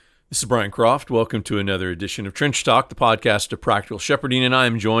This is Brian Croft. Welcome to another edition of Trench Talk, the podcast of Practical Shepherding, and I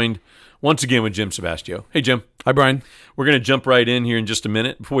am joined once again with Jim Sebastio. Hey, Jim. Hi, Brian. We're going to jump right in here in just a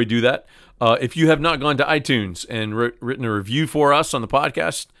minute. Before we do that, if you have not gone to iTunes and written a review for us on the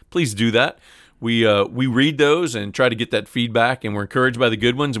podcast, please do that. We read those and try to get that feedback, and we're encouraged by the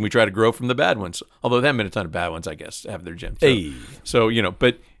good ones, and we try to grow from the bad ones. Although there haven't been a ton of bad ones, I guess, have there, Jim? So,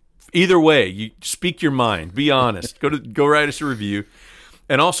 but either way, you speak your mind. Be honest. Go write us a review.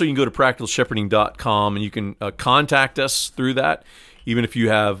 And also, you can go to practicalshepherding.com, and you can contact us through that. Even if you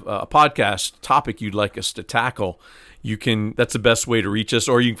have a podcast topic you'd like us to tackle, you can. That's the best way to reach us.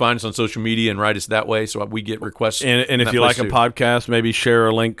 Or you can find us on social media and write us that way, so we get requests. And if you like a podcast, maybe share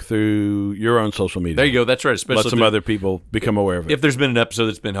a link through your own social media. There you go. That's right. Especially let some other people become aware of it. If there's been an episode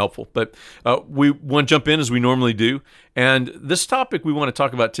that's been helpful. But we want to jump in as we normally do. And this topic we want to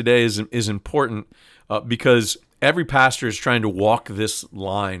talk about today is important because every pastor is trying to walk this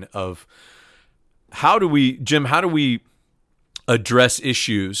line of how do we address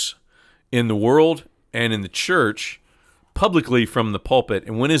issues in the world and in the church publicly from the pulpit,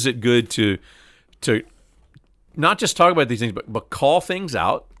 and when is it good to not just talk about these things, but call things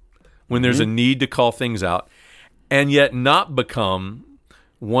out when there's a need to call things out, and yet not become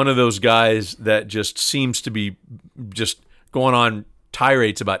one of those guys that just seems to be just going on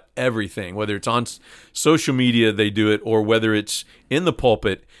tirades about everything, whether it's on social media they do it, or whether it's in the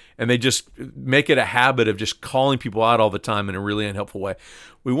pulpit, and they just make it a habit of just calling people out all the time in a really unhelpful way.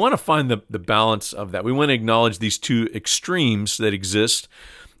 We want to find the balance of that. We want to acknowledge these two extremes that exist,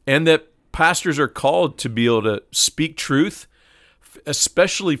 and that pastors are called to be able to speak truth,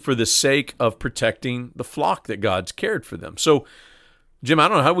 especially for the sake of protecting the flock that God's cared for them. So, Jim, I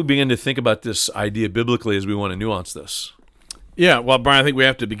don't know how we begin to think about this idea biblically as we want to nuance this. Yeah, well, Brian, I think we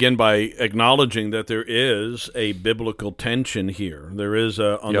have to begin by acknowledging that there is a biblical tension here. There is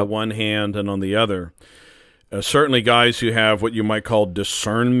on the one hand and on the other. Certainly guys who have what you might call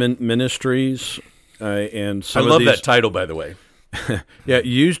discernment ministries. And some I love that title, by the way. Yeah,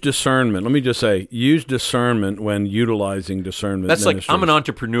 use discernment. Let me just say, use discernment when utilizing discernment ministries. Like, I'm an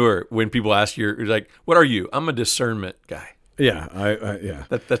entrepreneur. When people ask you, you're like, what are you? I'm a discernment guy. Yeah, yeah.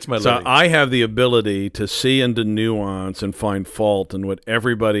 That's my So living. I have the ability to see into nuance and find fault in what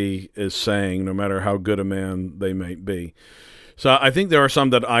everybody is saying, no matter how good a man they may be. So I think there are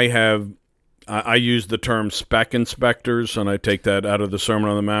some that I use the term spec inspectors, and I take that out of the Sermon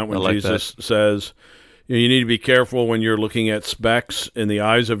on the Mount when Jesus says, you need to be careful when you're looking at specks in the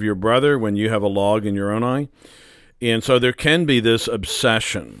eyes of your brother when you have a log in your own eye. And so there can be this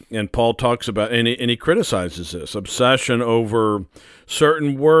obsession, and Paul talks about, and he criticizes this, obsession over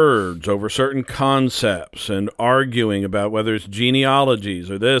certain words, over certain concepts, and arguing about whether it's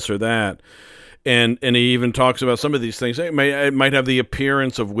genealogies or this or that. And he even talks about some of these things. It might have the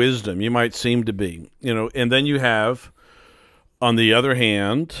appearance of wisdom. You might seem to be, and then you have, on the other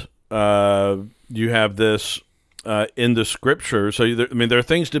hand, you have this in the Scripture. So, there are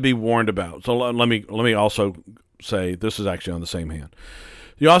things to be warned about. So let me also say this is actually on the same hand.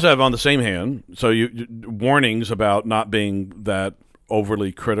 You also have on the same hand, so you warnings about not being that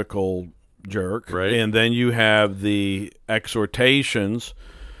overly critical jerk, right? And then you have the exhortations.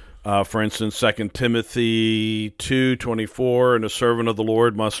 For instance, 2 Timothy 2:24, and a servant of the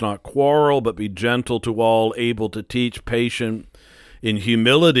Lord must not quarrel, but be gentle to all, able to teach, patient, in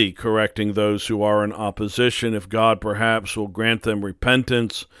humility correcting those who are in opposition, if God perhaps will grant them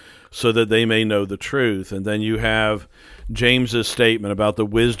repentance, so that they may know the truth. And then you have James's statement about the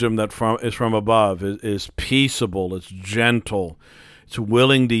wisdom that is from above, is peaceable, it's gentle, it's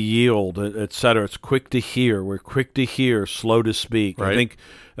willing to yield, etc. It's quick to hear. We're quick to hear, slow to speak. Right. I think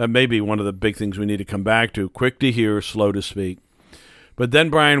that may be one of the big things we need to come back to, quick to hear, slow to speak. But then,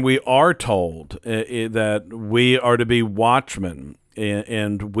 Brian, we are told that we are to be watchmen,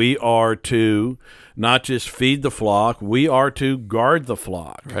 and we are to not just feed the flock, we are to guard the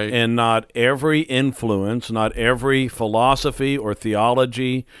flock. Right. And not every influence, not every philosophy or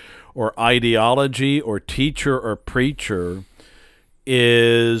theology or ideology or teacher or preacher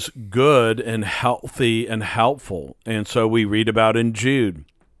is good and healthy and helpful. And so we read about in Jude.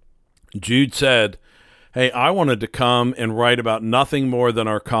 Jude said, hey, I wanted to come and write about nothing more than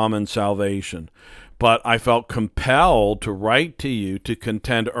our common salvation, but I felt compelled to write to you to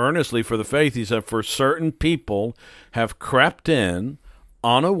contend earnestly for the faith. He said, for certain people have crept in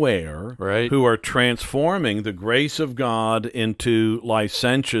unaware, right, who are transforming the grace of God into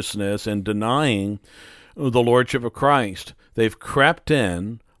licentiousness and denying the lordship of Christ. They've crept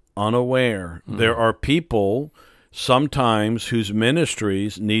in unaware. There are people sometimes whose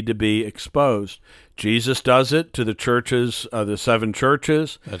ministries need to be exposed. Jesus does it to the churches, the 7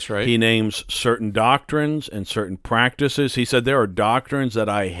 churches. That's right. He names certain doctrines and certain practices. He said, there are doctrines that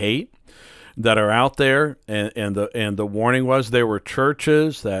I hate that are out there, and the warning was there were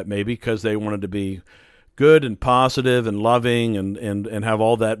churches that maybe because they wanted to be good and positive and loving and have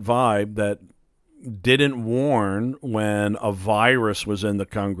all that vibe, that didn't warn when a virus was in the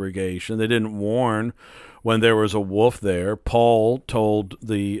congregation. They didn't warn when there was a wolf there. Paul told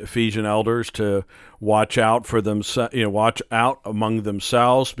the Ephesian elders to watch out for watch out among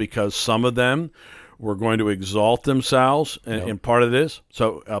themselves, because some of them were going to exalt themselves in part of this.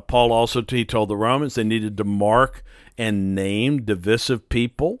 So Paul also he told the Romans they needed to mark and name divisive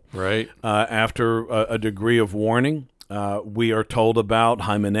people, right? After a degree of warning. We are told about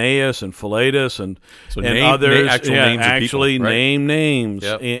Hymenaeus and Philetus and others. Actually name names.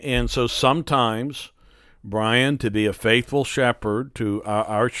 Yep. And so sometimes, Brian, to be a faithful shepherd to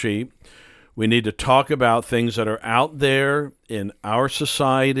our sheep, we need to talk about things that are out there in our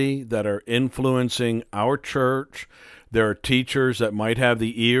society that are influencing our church. There are teachers that might have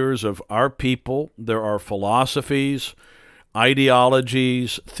the ears of our people. There are philosophies,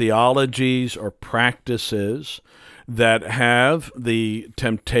 ideologies, theologies, or practices that have the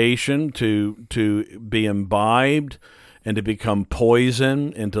temptation to be imbibed and to become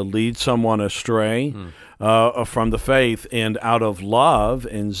poison and to lead someone astray from the faith. And out of love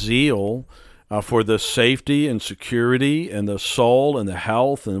and zeal for the safety and security and the soul and the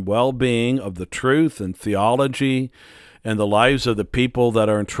health and well-being of the truth and theology and the lives of the people that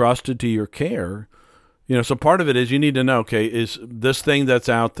are entrusted to your care, so part of it is you need to know, okay, is this thing that's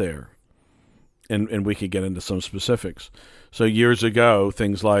out there, and we could get into some specifics. So years ago,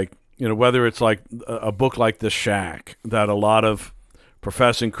 things like, whether it's like a book like The Shack that a lot of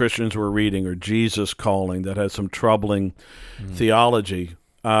professing Christians were reading, or Jesus Calling that has some troubling theology.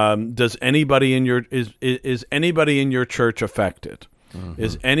 Does anybody in your is anybody in your church affected? Mm-hmm.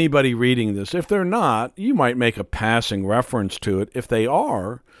 Is anybody reading this? If they're not, you might make a passing reference to it. If they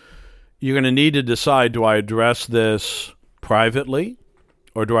are, you're going to need to decide, do I address this privately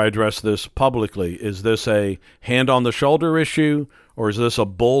or do I address this publicly? Is this a hand-on-the-shoulder issue or is this a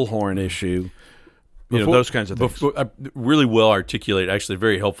bullhorn issue? Those kinds of things. Really well articulated, actually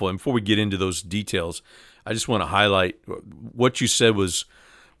very helpful. And before we get into those details, I just want to highlight what you said was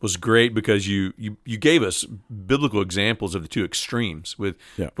great, because you gave us biblical examples of the two extremes with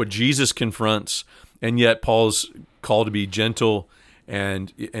what Jesus confronts, and yet Paul's call to be gentle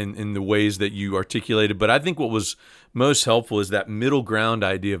and in the ways that you articulated. But I think what was most helpful is that middle ground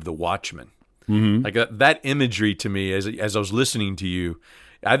idea of the watchman. Mm-hmm. Like that imagery to me as I was listening to you,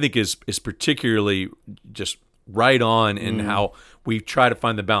 I think is particularly just right on in how we try to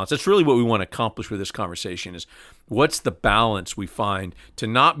find the balance. That's really what we want to accomplish with this conversation, is what's the balance we find to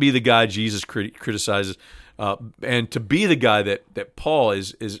not be the guy Jesus criticizes, and to be the guy that Paul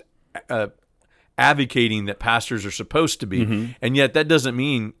is advocating that pastors are supposed to be. Mm-hmm. And yet that doesn't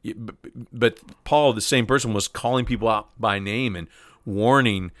mean, but Paul, the same person, was calling people out by name and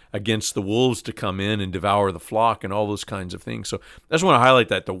warning against the wolves to come in and devour the flock and all those kinds of things. So I just want to highlight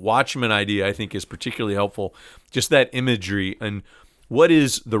that. The watchman idea, I think, is particularly helpful. Just that imagery, and what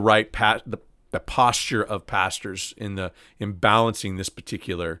is the right the posture of pastors in balancing this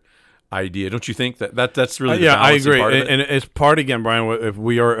particular idea. Don't you think that's really the I agree. part of it? And it's part, again, Brian, if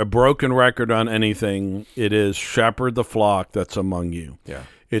we are a broken record on anything, it is shepherd the flock that's among you. Yeah.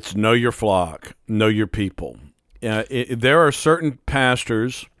 It's know your flock, know your people. There are certain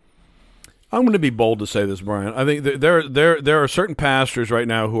pastors. I'm going to be bold to say this, Brian. I think there are certain pastors right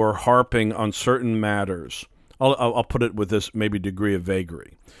now who are harping on certain matters. I'll put it with this maybe degree of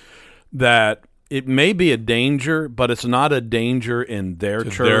vagary, that it may be a danger, but it's not a danger in their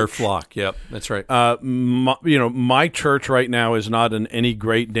church. Their flock. Yep, that's right. My church right now is not in any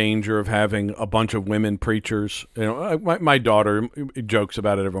great danger of having a bunch of women preachers. My daughter jokes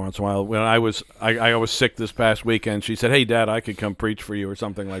about it every once in a while. When I was sick this past weekend, she said, "Hey, Dad, I could come preach for you," or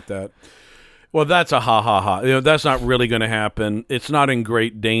something like that. Well, that's a ha ha ha. That's not really going to happen. It's not in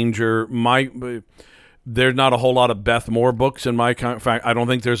great danger. There's not a whole lot of Beth Moore books in my in fact, I don't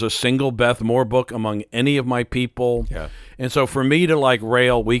think there's a single Beth Moore book among any of my people. Yeah. And so for me to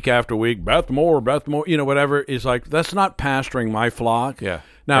rail week after week, Beth Moore, whatever, is that's not pastoring my flock. Yeah.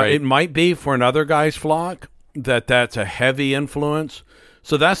 Now, It might be for another guy's flock that's a heavy influence.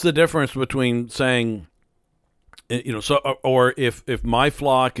 So that's the difference between saying, or if my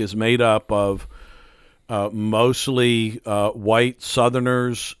flock is made up of mostly white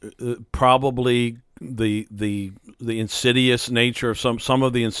Southerners, probably the the insidious nature of some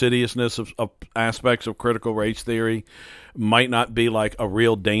of the insidiousness of aspects of critical race theory might not be like a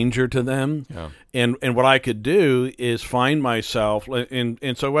real danger to them. Yeah. And what I could do is find myself,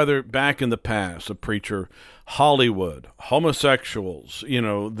 and so whether back in the past, a preacher, Hollywood, homosexuals,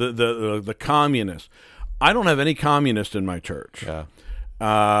 the communists. I don't have any communist in my church. Yeah.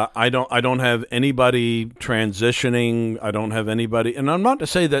 I don't have anybody transitioning. I don't have anybody, and I'm not to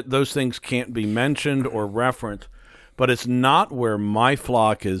say that those things can't be mentioned or referenced, but it's not where my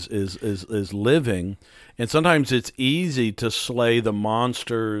flock is living. And sometimes it's easy to slay the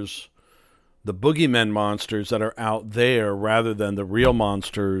monsters, the boogeymen monsters that are out there, rather than the real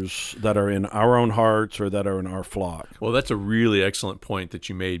monsters that are in our own hearts or that are in our flock. Well, that's a really excellent point that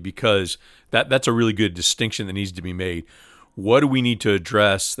you made, because that's a really good distinction that needs to be made. What do we need to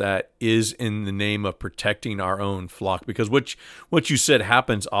address that is in the name of protecting our own flock? Because what you said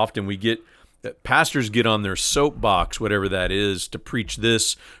happens often. Pastors get on their soapbox, whatever that is, to preach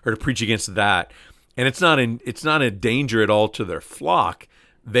this or to preach against that, and it's not a danger at all to their flock.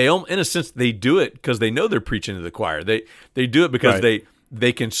 They, in a sense, they do it because they know they're preaching to the choir. They do it because Right.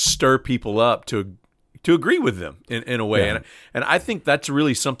 they can stir people up to agree with them in a way. Yeah. And I think that's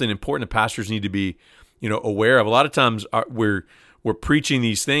really something important that pastors need to be aware of. A lot of times we're preaching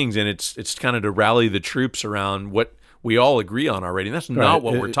these things, and it's kind of to rally the troops around what we all agree on already. And that's not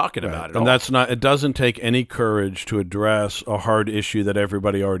what we're talking about at all. And that's not. It doesn't take any courage to address a hard issue that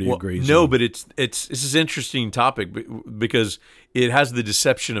everybody already agrees. No, on. but this is an interesting topic because it has the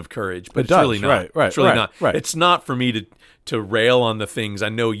deception of courage, but It it's does, really not. right, It's really right, not. right. It's not for me to rail on the things I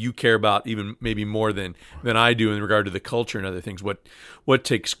know you care about, even maybe more than I do in regard to the culture and other things. What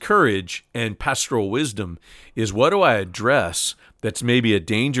takes courage and pastoral wisdom is, what do I address that's maybe a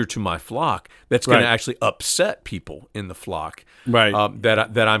danger to my flock that's going to actually upset people in the flock, Right.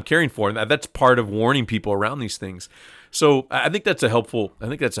 that I'm caring for, and that's part of warning people around these things. So I think that's a helpful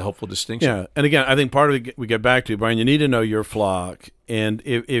distinction. Yeah, and again, I think part of it we get back to, Brian, you need to know your flock, and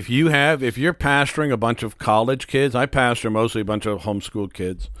if you're pastoring a bunch of college kids, I pastor mostly a bunch of homeschooled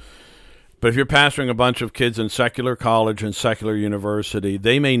kids, but if you're pastoring a bunch of kids in secular college and secular university,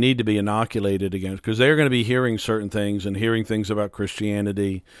 they may need to be inoculated against, because they're going to be hearing certain things and hearing things about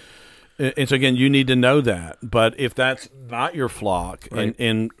Christianity. And so again, you need to know that. But if that's not your flock, Right.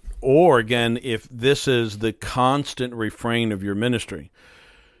 or again, if this is the constant refrain of your ministry,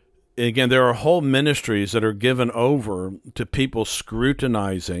 again, there are whole ministries that are given over to people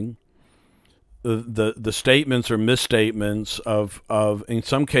scrutinizing the statements or misstatements of in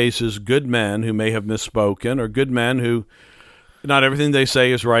some cases good men who may have misspoken, or good men who not everything they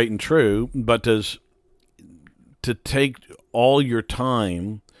say is right and true, but to take all your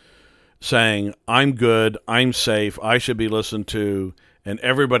time saying, I'm good, I'm safe, I should be listened to, and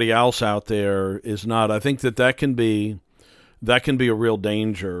everybody else out there is not. I think that can be a real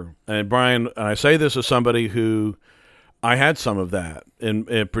danger. And Brian, and I say this as somebody who I had some of that, in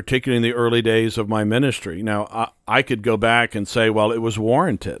particularly in the early days of my ministry. Now, I could go back and say, well, it was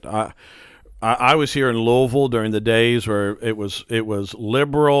warranted. I was here in Louisville during the days where it was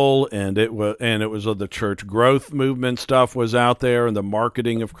liberal, and it was the church growth movement stuff was out there, and the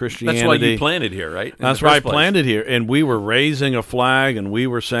marketing of Christianity. That's why you planted here, right? That's why I planted here, and we were raising a flag, and we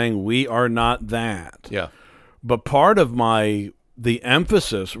were saying we are not that. Yeah. But part of the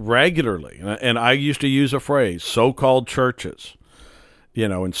emphasis regularly, and I used to use a phrase, so-called churches,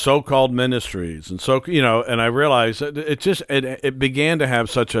 and so-called ministries, and and I realized that it began to have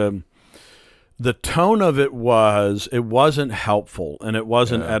such the tone of it wasn't helpful, and it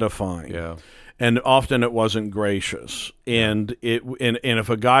wasn't edifying. Yeah. And often it wasn't gracious. And if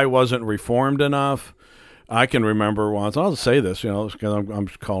a guy wasn't reformed enough, I can remember once, I'll say this, because I'm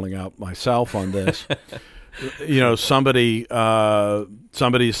calling out myself on this. Somebody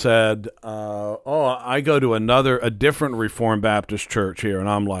said, I go to a different Reformed Baptist church here. And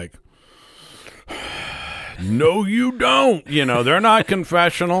I'm like, no, you don't. They're not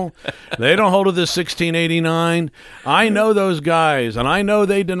confessional. They don't hold to the 1689. I know those guys, and I know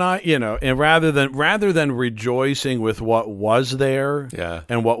they deny, and rather than rejoicing with what was there,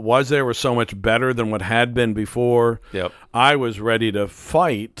 and what was there was so much better than what had been before, Yep. I was ready to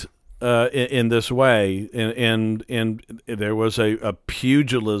fight in this way, and there was a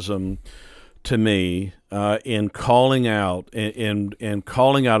pugilism to me in calling out and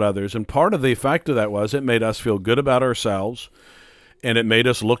calling out others, and part of the effect of that was it made us feel good about ourselves, and it made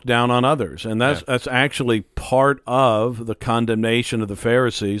us look down on others, and that's actually part of the condemnation of the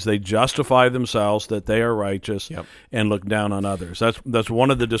Pharisees. They justify themselves that they are righteous, and look down on others. That's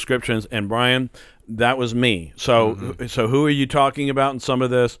one of the descriptions. And Brian, that was me. So so who are you talking about in some of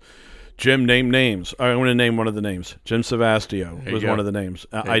this? Jim named names. I want to name one of the names. Jim Savastio was one of the names.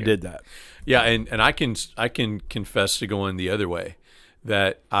 I did that. Yeah, and I can confess to going the other way,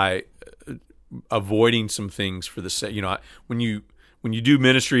 that I avoiding some things for the sake. When you do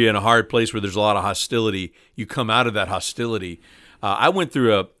ministry in a hard place where there's a lot of hostility, you come out of that hostility. I went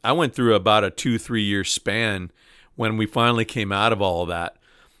through about a 2-3 year span when we finally came out of all of that,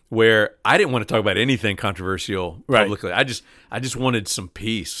 where I didn't want to talk about anything controversial publicly. I just wanted some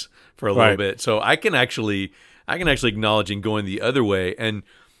peace for a little bit. So I can actually acknowledge in going the other way and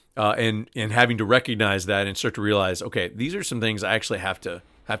having to recognize that and start to realize, okay, these are some things I actually have to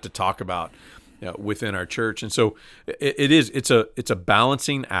talk about within our church. And so it's a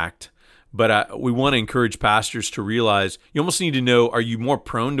balancing act. But we want to encourage pastors to realize you almost need to know, are you more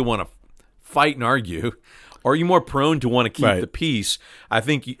prone to want to fight and argue? Or are you more prone to want to keep the peace? I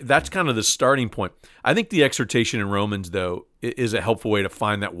think that's kind of the starting point. I think the exhortation in Romans, though, is a helpful way to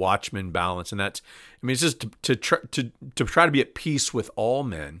find that watchman balance. And that's, it's just to try to be at peace with all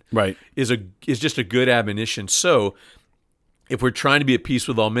men is just a good admonition. So if we're trying to be at peace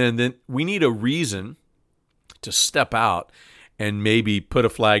with all men, then we need a reason to step out and maybe put a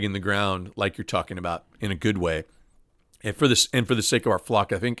flag in the ground like you're talking about in a good way. And for the sake of our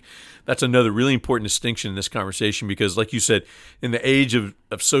flock, I think that's another really important distinction in this conversation, because like you said, in the age of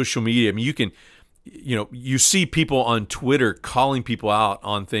social media, you see people on Twitter calling people out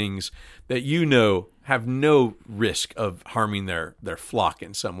on things that have no risk of harming their flock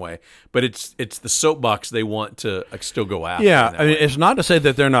in some way, but it's the soapbox they want to still go after. Yeah, it's not to say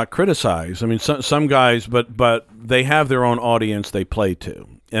that they're not criticized. Some guys, but they have their own audience they play to,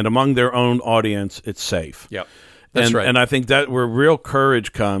 and among their own audience, it's safe. Yep, that's right. And I think that where real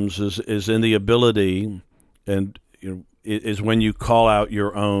courage comes is in the ability, and is when you call out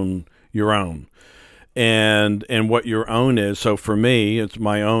your own. And what your own is. So for me, it's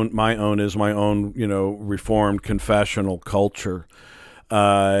my own is my own, Reformed confessional culture.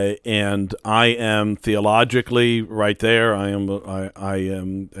 And I am theologically right there. I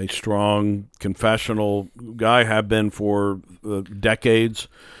am a strong confessional guy, have been for decades.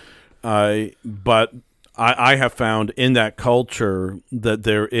 But I have found in that culture that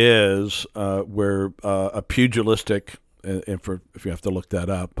there is where a pugilistic, and if you have to look that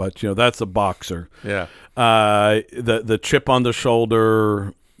up, but that's a boxer. Yeah. The chip on the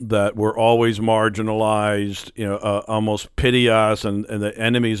shoulder, that we're always marginalized. Almost pity us, and the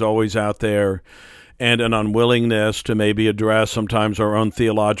enemy's always out there, and an unwillingness to maybe address sometimes our own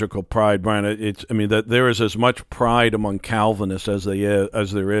theological pride. Brian, that there is as much pride among Calvinists as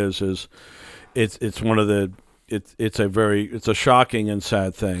there is. It's one of the. It's a shocking and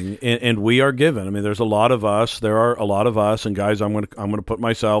sad thing, and we are given. There are a lot of us, and guys, I'm going to put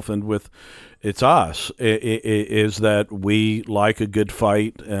myself in with. It's us. Is that we like a good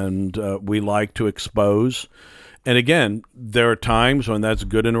fight, and we like to expose. And again, there are times when that's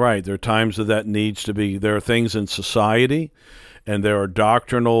good and right. There are times that needs to be. There are things in society, and there are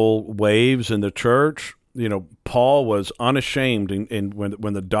doctrinal waves in the church. Paul was unashamed,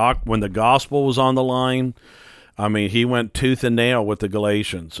 when the gospel was on the line. He went tooth and nail with the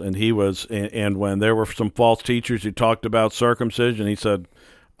Galatians, and when there were some false teachers who talked about circumcision, he said,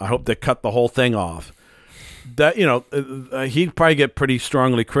 I hope they cut the whole thing off. That, he'd probably get pretty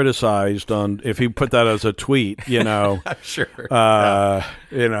strongly criticized if he put that as a tweet, Sure. So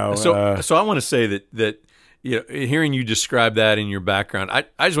I want to say that hearing you describe that in your background, I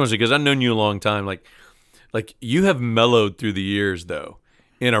just want to say, because I've known you a long time, like you have mellowed through the years, though,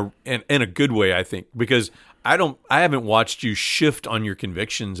 in a good way, I think, because I haven't watched you shift on your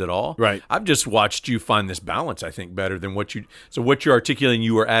convictions at all. Right. I've just watched you find this balance, I think, better than what you're articulating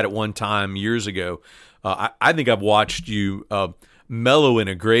you were at one time years ago. I think I've watched you mellow in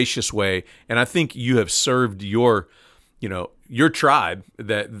a gracious way, and I think you have served your tribe,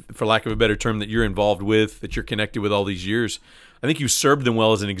 that, for lack of a better term, that you're involved with, that you're connected with all these years. I think you served them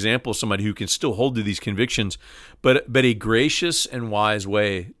well as an example of somebody who can still hold to these convictions, but a gracious and wise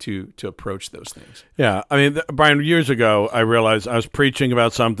way to approach those things. Yeah, Brian, years ago, I realized I was preaching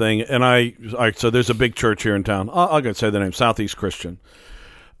about something, and so there's a big church here in town. I'll go say the name, Southeast Christian.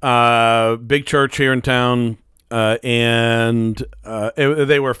 Big church here in town, and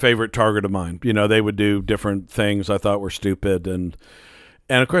they were a favorite target of mine. They would do different things I thought were stupid, and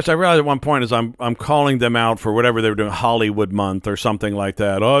of course I realized at one point as I'm calling them out for whatever they were doing, Hollywood Month or something like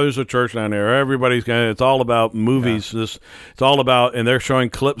that. Oh, there's a church down there. Everybody's it's all about movies. Yeah. It's all about, and they're showing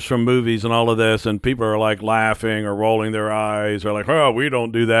clips from movies and all of this, and people are like laughing or rolling their eyes. They're like, oh, we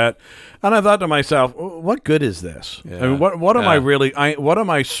don't do that. And I thought to myself, what good is this? Yeah. What am I really? What am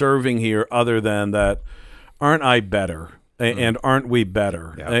I serving here other than that? Aren't I better? and aren't we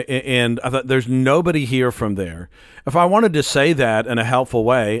better? Yeah. And I thought there's nobody here from there. If I wanted to say that in a helpful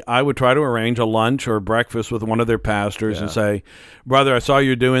way, I would try to arrange a lunch or breakfast with one of their pastors and say, brother, I saw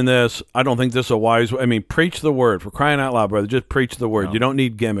you doing this. I don't think this is a wise way. I mean, preach the word. For crying out loud, brother, just preach the word. You don't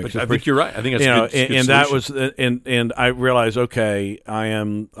need gimmicks. I think you're right. I think that's good. And that was, and I realized, okay, I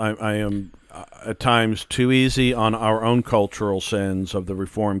am at times too easy on our own cultural sins of the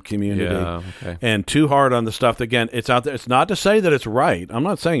Reformed community, and too hard on the stuff that, again, it's out there. It's not to say that it's right. I'm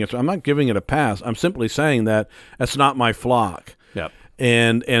not saying I'm not giving it a pass. I'm simply saying that that's not my flock. Yep.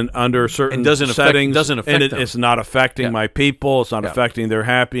 And under certain settings, it's not affecting my people. It's not affecting their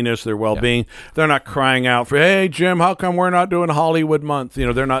happiness, their well-being. They're not crying out for, hey, Jim, how come we're not doing Hollywood Month?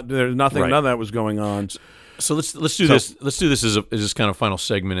 They're not. There's nothing. None of that was going on. So let's do this. Let's do this as this kind of final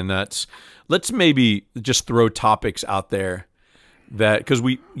segment, and that's, let's maybe just throw topics out there that, because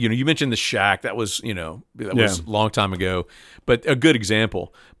you mentioned the shack, that was was a long time ago, but a good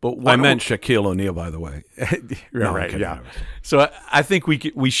example. But I meant Shaquille O'Neal, by the way. Right. Yeah. So I think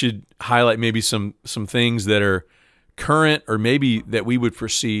we should highlight maybe some things that are current, or maybe that we would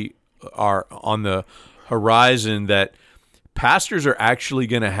foresee are on the horizon that pastors are actually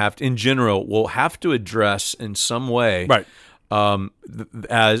going to have to, in general, will have to address in some way, right?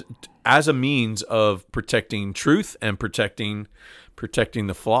 As a means of protecting truth and protecting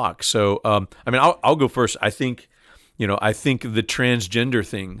the flock. So, I'll go first. I think the transgender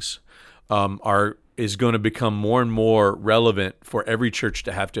things is going to become more and more relevant for every church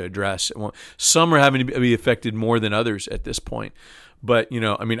to have to address. Some are having to be affected more than others at this point. But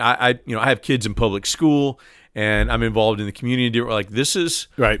I have kids in public school, and I'm involved in the community. Like, this is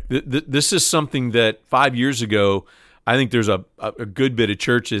right. This is something that 5 years ago, I think there's a good bit of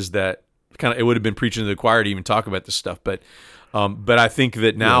churches that it would have been preaching to the choir to even talk about this stuff. But I think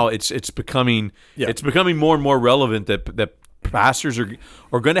that now it's becoming more and more relevant that pastors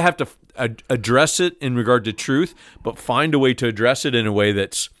are going to have to address it in regard to truth, but find a way to address it in a way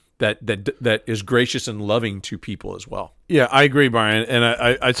that is gracious and loving to people as well. Yeah, I agree, Brian. And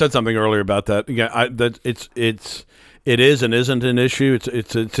I said something earlier about that. Again, it is and isn't an issue.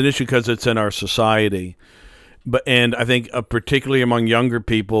 It's an issue because it's in our society. And I think particularly among younger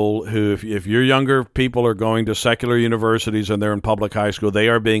people who, if your younger people are going to secular universities and they're in public high school, they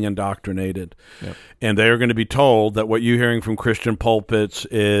are being indoctrinated. Yep. And they are going to be told that what you're hearing from Christian pulpits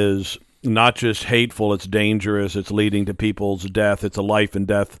is not just hateful, it's dangerous, it's leading to people's death, it's a life and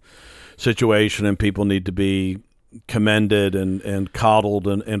death situation, and people need to be commended and coddled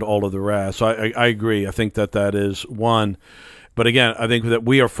and all of the rest. So I agree. I think that is one. But again, I think that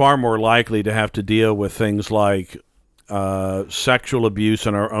we are far more likely to have to deal with things like sexual abuse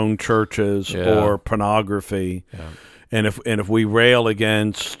in our own churches or pornography. Yeah. And if we rail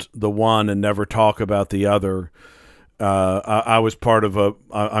against the one and never talk about the other, I'm part of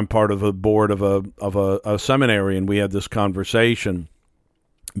a board of a seminary, and we had this conversation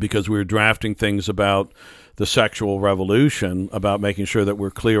because we were drafting things about the sexual revolution, about making sure that we're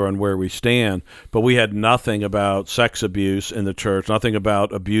clear on where we stand. But we had nothing about sex abuse in the church, nothing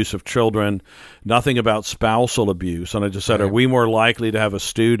about abuse of children, nothing about spousal abuse. And I just said, Are we more likely to have a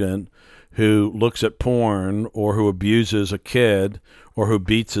student who looks at porn or who abuses a kid or who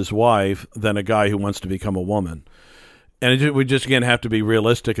beats his wife than a guy who wants to become a woman? And we just, again, have to be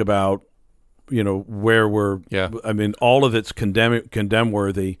realistic about where we're. Yeah. I mean, all of it's condemn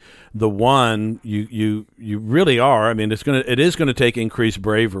worthy. The one you really are. I mean, it is gonna take increased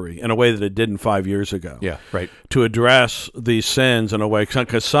bravery in a way that it didn't 5 years ago. Yeah. Right. To address these sins in a way,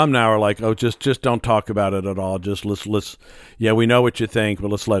 because some now are like, oh, just don't talk about it at all. Just let's. Yeah, we know what you think, but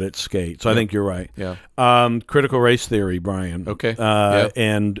let's let it skate. So I think you're right. Yeah. Critical race theory, Brian. Okay.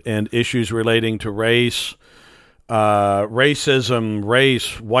 And issues relating to race. Racism,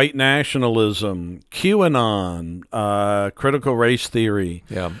 race, white nationalism, QAnon, critical race theory,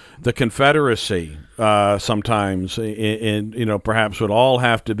 the Confederacy, sometimes, perhaps would all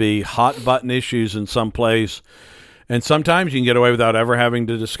have to be hot button issues in some place. And sometimes you can get away without ever having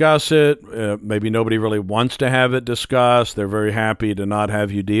to discuss it. Maybe nobody really wants to have it discussed. They're very happy to not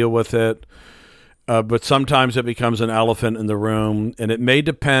have you deal with it. But sometimes it becomes an elephant in the room, and it may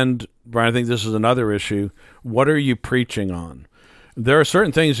depend, Brian, I think this is another issue. What are you preaching on? There are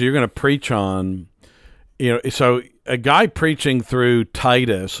certain things you're going to preach on. So a guy preaching through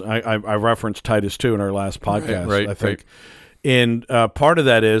Titus, I referenced Titus 2 in our last podcast, right, I think. Right. And part of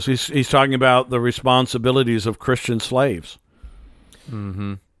that is he's talking about the responsibilities of Christian slaves.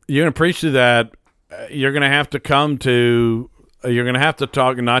 Mm-hmm. You're going to preach to that. You're going to have to come to... You're going to have to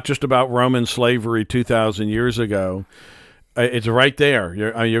talk not just about Roman slavery 2,000 years ago, it's right there.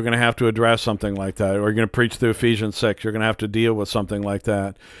 You're going to have to address something like that, or you're going to preach through Ephesians 6. You're going to have to deal with something like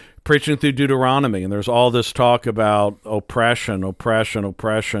that. Preaching through Deuteronomy, and there's all this talk about oppression, the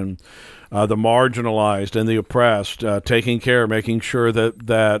marginalized and the oppressed, taking care, making sure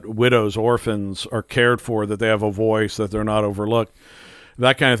that widows, orphans are cared for, that they have a voice, that they're not overlooked,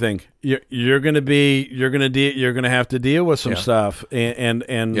 that kind of thing. You're going to have to deal with some stuff, and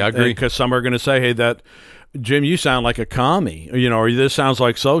I agree, because some are going to say, hey, that Jim, you sound like a commie, or this sounds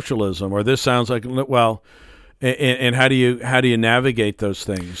like socialism, or this sounds like, well. And how do you navigate those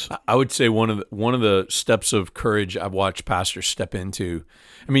things? I would say one of the steps of courage I've watched pastors step into.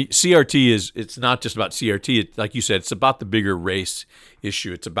 I mean, CRT it's not just about CRT. Like you said, it's about the bigger race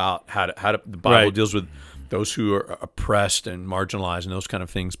issue. It's about how the Bible deals with those who are oppressed and marginalized and those kind of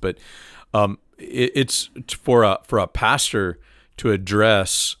things. But it's for a pastor to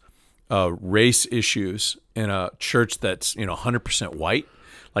address race issues in a church that's 100% white.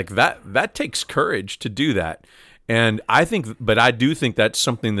 Like that takes courage to do that. And I do think that's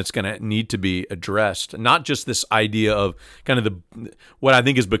something that's going to need to be addressed. Not just this idea of kind of what I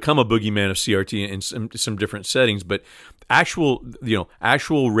think has become a boogeyman of CRT in some different settings, but actual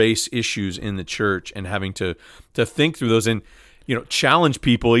race issues in the church, and having to think through those and challenge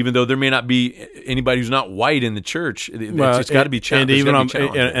people, even though there may not be anybody who's not white in the church. It's got to be challenged.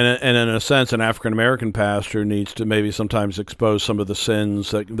 And in a sense, an African American pastor needs to maybe sometimes expose some of the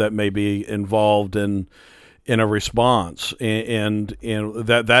sins that may be involved in a response, and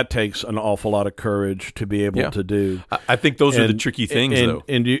that takes an awful lot of courage to be able to do. I think those are the tricky things, though.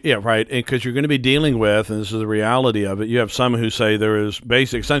 Right. And because you're going to be dealing with, and this is the reality of it, you have some who say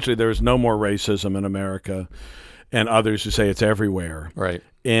essentially there is no more racism in America, and others who say it's everywhere. Right.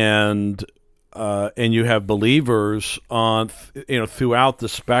 And you have believers on throughout the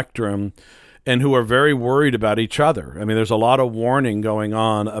spectrum, and who are very worried about each other. I mean, there's a lot of warning going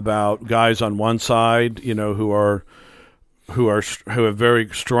on about guys on one side, who have very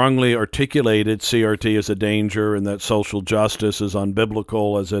strongly articulated CRT as a danger, and that social justice is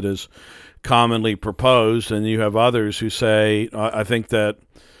unbiblical as it is commonly proposed. And you have others who say, I think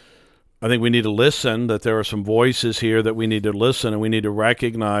we need to listen, that there are some voices here that we need to listen, and we need to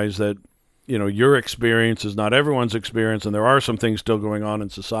recognize that, your experience is not everyone's experience, and there are some things still going on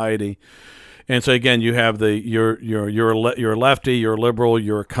in society. And so again, you have you're a lefty, you're a liberal,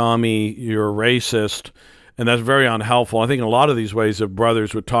 you're a commie, you're a racist, and that's very unhelpful. I think in a lot of these ways, if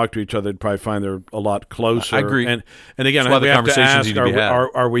brothers would talk to each other, they'd probably find they're a lot closer. I agree. And again, we have to ask,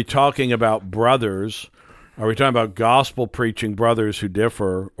 are we talking about brothers? Are we talking about gospel preaching brothers who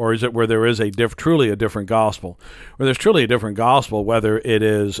differ, or is it where there is truly a different gospel? Where there's truly a different gospel, whether it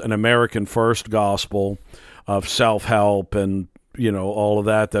is an American first gospel of self-help and all of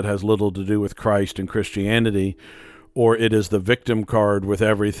that has little to do with Christ and Christianity, or it is the victim card with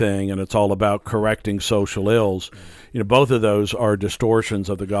everything and it's all about correcting social ills. Both of those are distortions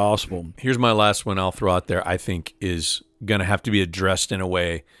of the gospel. Here's my last one I'll throw out there, I think is going to have to be addressed in a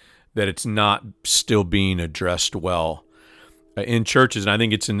way that it's not still being addressed well in churches, and I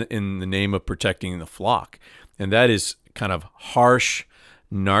think it's in the name of protecting the flock, and that is kind of harsh,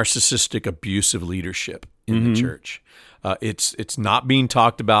 narcissistic, abusive leadership in the church. It's not being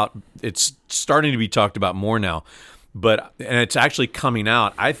talked about. It's starting to be talked about more now, and it's actually coming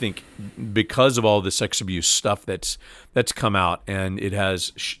out, I think, because of all the sex abuse stuff that's come out, and it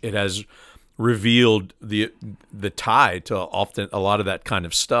has revealed the tie to often a lot of that kind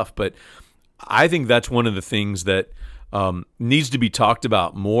of stuff. But I think that's one of the things that needs to be talked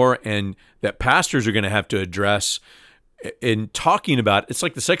about more, and that pastors are going to have to address in talking about it. It's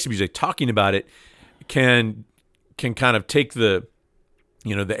like the sex abuse, talking about it can kind of take the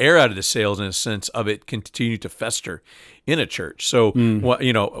air out of the sails in a sense of it continue to fester in a church. So one of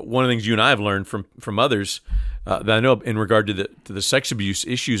the things you and I have learned from others that I know in regard to the sex abuse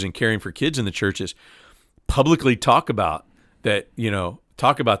issues and caring for kids in the church is publicly talk about that.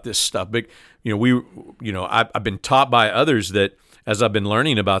 Talk about this stuff. But I've been taught by others that as I've been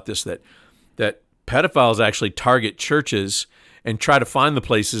learning about this that pedophiles actually target churches and try to find the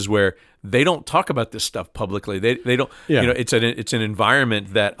places where they don't talk about this stuff publicly. They don't. Yeah. It's an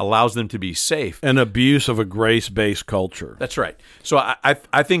environment that allows them to be safe. An abuse of a grace-based culture. That's right. So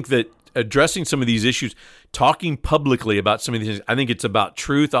I think that addressing some of these issues, talking publicly about some of these things, I think it's about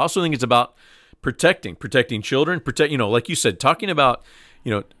truth. I also think it's about protecting children. Like you said, talking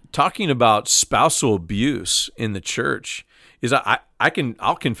about spousal abuse in the church is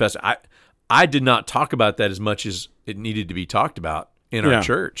I'll confess I did not talk about that as much as it needed to be talked about in our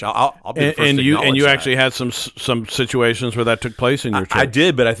church. I'll be the first and to you acknowledge that. actually had some situations where that took place in your church. I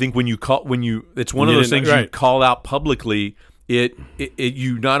did, but I think it's one of those things you call out publicly.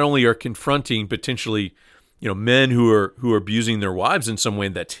 You not only are confronting potentially, men who are abusing their wives in some way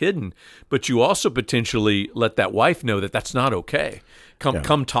that's hidden, but you also potentially let that wife know that that's not okay.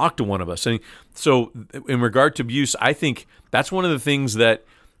 Come talk to one of us. And so, in regard to abuse, I think that's one of the things that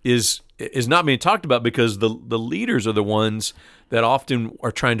is not being talked about, because the leaders are the ones that often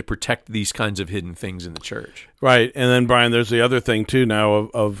are trying to protect these kinds of hidden things in the church. Right. And then, Brian, there's the other thing too now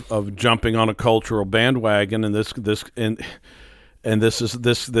of jumping on a cultural bandwagon, and this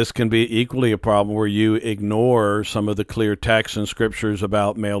can be equally a problem where you ignore some of the clear texts and scriptures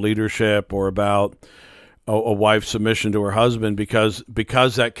about male leadership or about a wife's submission to her husband, because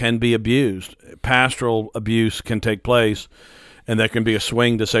that can be abused. Pastoral abuse can take place, and there can be a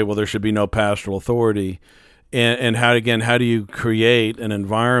swing to say, well, there should be no pastoral authority. And how do you create an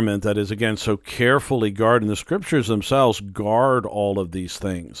environment that is, again, so carefully guarded? And the scriptures themselves guard all of these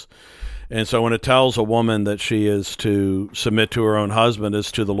things. And so when it tells a woman that she is to submit to her own husband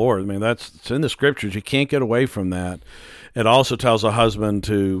as to the Lord, I mean, it's in the scriptures. You can't get away from that. It also tells a husband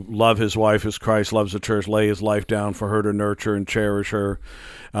to love his wife as Christ loves the church, lay his life down for her, to nurture and cherish her.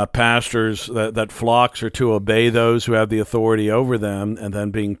 Pastors, that flocks are to obey those who have the authority over them, and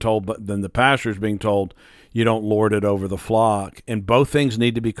then the pastors being told, you don't lord it over the flock. And both things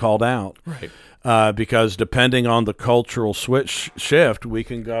need to be called out. Right. Because depending on the cultural shift, we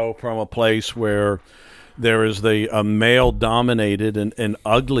can go from a place where there is a male-dominated and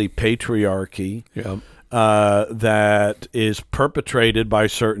ugly patriarchy that is perpetrated by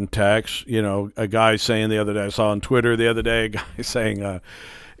certain texts. A guy saying the other day, I saw on Twitter the other day, a guy saying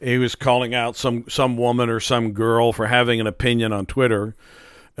he was calling out some woman or some girl for having an opinion on Twitter.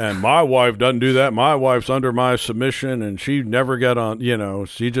 And my wife doesn't do that. My wife's under my submission, and she never get on.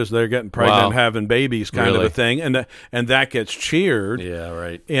 They're getting pregnant, and having babies, kind of a thing, and that gets cheered. Yeah,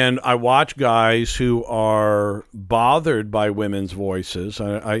 right. And I watch guys who are bothered by women's voices.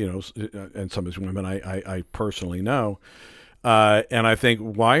 And some of these women I personally know. And I think,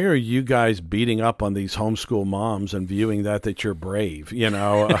 why are you guys beating up on these homeschool moms and viewing that you're brave?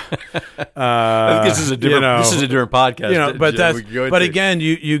 I think this is a different podcast. But again,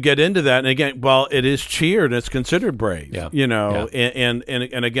 you get into that, and again, well, it is cheered and it's considered brave. Yeah. And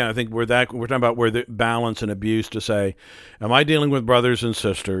again, I think we're talking about where the balance and abuse to say, am I dealing with brothers and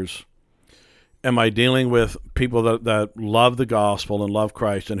sisters? Am I dealing with people that love the gospel and love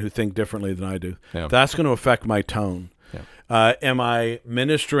Christ and who think differently than I do? Yeah. That's going to affect my tone. Am I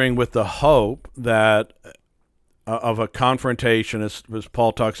ministering with the hope that of a confrontation, as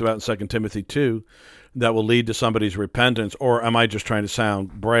Paul talks about in 2 Timothy 2, that will lead to somebody's repentance, or am I just trying to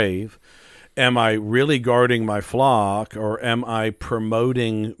sound brave? Am I really guarding my flock, or am I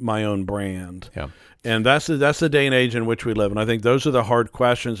promoting my own brand? Yeah. And that's the day and age in which we live. And I think those are the hard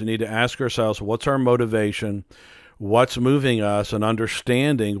questions we need to ask ourselves. What's our motivation? What's moving us? And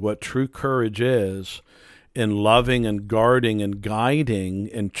understanding what true courage is in loving and guarding and guiding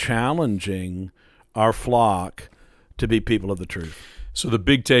and challenging our flock to be people of the truth. So the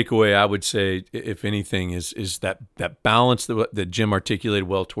big takeaway, I would say, if anything, is that balance that Jim articulated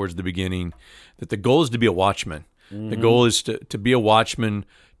well towards the beginning, that the goal is to be a watchman. Mm-hmm. The goal is to be a watchman,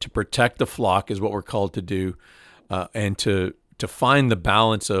 to protect the flock is what we're called to do, and to find the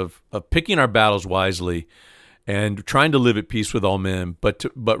balance of picking our battles wisely and trying to live at peace with all men, but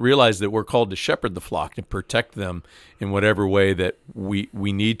realize that we're called to shepherd the flock and protect them in whatever way that we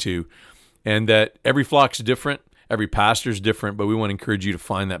need to, and that every flock's different, every pastor's different, but we want to encourage you to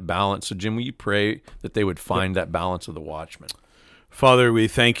find that balance. So, Jim, will you pray that they would find that balance of the watchman? Father, we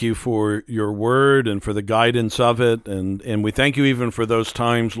thank you for your word and for the guidance of it, and we thank you even for those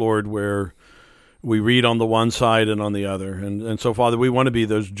times, Lord, where we read on the one side and on the other. And so, Father, we want to be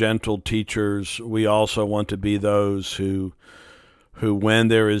those gentle teachers. We also want to be those who, when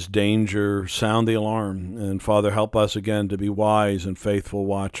there is danger, sound the alarm. And, Father, help us again to be wise and faithful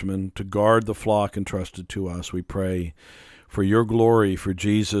watchmen, to guard the flock entrusted to us. We pray for your glory, for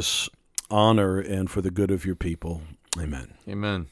Jesus' honor, and for the good of your people. Amen. Amen.